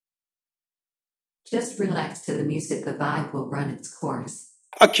Just relax to the music, the vibe will run its course.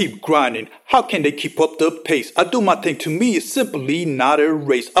 I keep grinding. How can they keep up the pace? I do my thing. To me, it's simply not a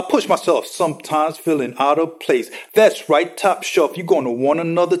race. I push myself, sometimes feeling out of place. That's right, top shelf. You're gonna want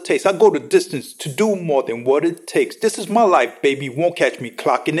another taste. I go the distance to do more than what it takes. This is my life, baby. Won't catch me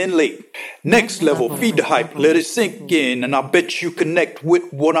clocking in late. Next level, feed the hype, let it sink in. And I bet you connect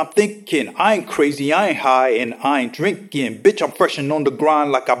with what I'm thinking. I ain't crazy, I ain't high, and I ain't drinking. Bitch, I'm freshin' on the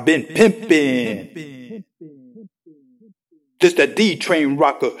grind like I've been pimping. This that D-train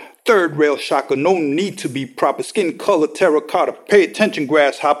rocker, third rail shocker, no need to be proper. Skin color terracotta, pay attention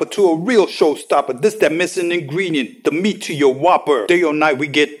grasshopper to a real showstopper. This that missing ingredient, the meat to your whopper. Day or night we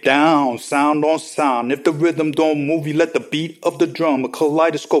get down, sound on sound. If the rhythm don't move, you let the beat of the drum. A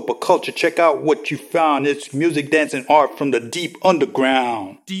kaleidoscope of culture, check out what you found. It's music, dance, and art from the deep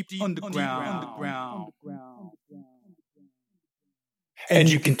underground. Deep underground. And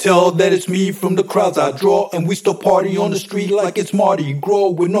you can tell that it's me from the crowds I draw. And we still party on the street like it's Mardi Gras.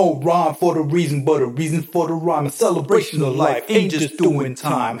 With no rhyme for the reason, but a reason for the rhyme. A celebration of life, ain't just doing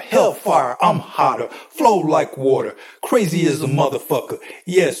time. Hellfire, I'm hotter, flow like water. Crazy as a motherfucker,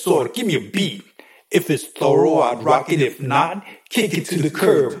 yeah, sorta. Give me a beat. If it's thorough, I'd rock it. If not, kick it to the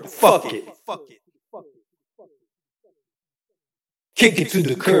curb. Fuck it. Kick it to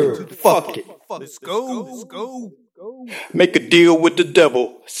the curb. Fuck it. Let's go. Make a deal with the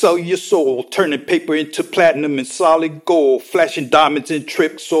devil, sell your soul, turning paper into platinum and solid gold, flashing diamonds and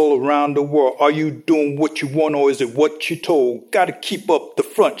tricks all around the world. Are you doing what you want or is it what you told? Gotta keep up the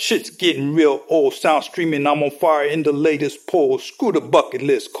front, shit's getting real old. Sound streaming, I'm on fire in the latest poll. Screw the bucket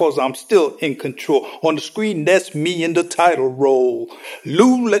list, cause I'm still in control. On the screen, that's me in the title role.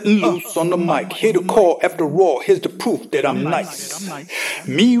 Lou letting loose on the mic, hear the call after all, here's the proof that I'm nice.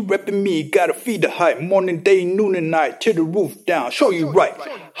 Me repping me, gotta feed the hype, morning, day, noon and night, tear the roof down, show you right.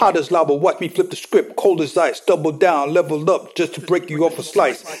 Hot as lava, watch me flip the script, cold as ice, double down, level up just to break you off a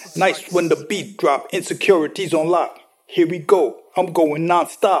slice. Nice when the beat drop, insecurities on lock. Here we go, I'm going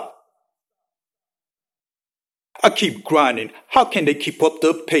non-stop. I keep grinding. How can they keep up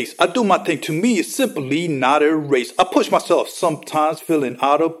the pace? I do my thing. To me, it's simply not a race. I push myself, sometimes feeling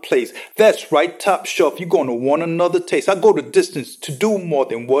out of place. That's right, top shelf. You're gonna want another taste. I go the distance to do more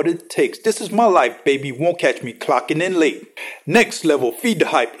than what it takes. This is my life, baby. Won't catch me clocking in late. Next level, feed the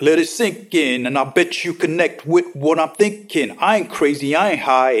hype, let it sink in. And I bet you connect with what I'm thinking. I ain't crazy, I ain't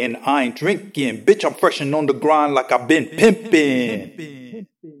high, and I ain't drinking. Bitch, I'm freshin' on the grind like I've been pimping.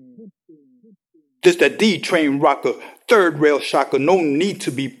 This that D-train rocker, third rail shocker, no need to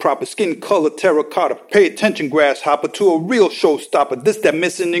be proper. Skin color terracotta, pay attention grasshopper to a real showstopper. This that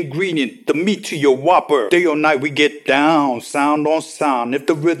missing ingredient, the meat to your whopper. Day or night we get down, sound on sound. If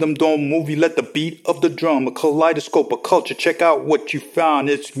the rhythm don't move, you let the beat of the drum. A kaleidoscope of culture, check out what you found.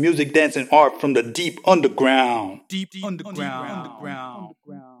 It's music, dance, and art from the deep underground. Deep underground.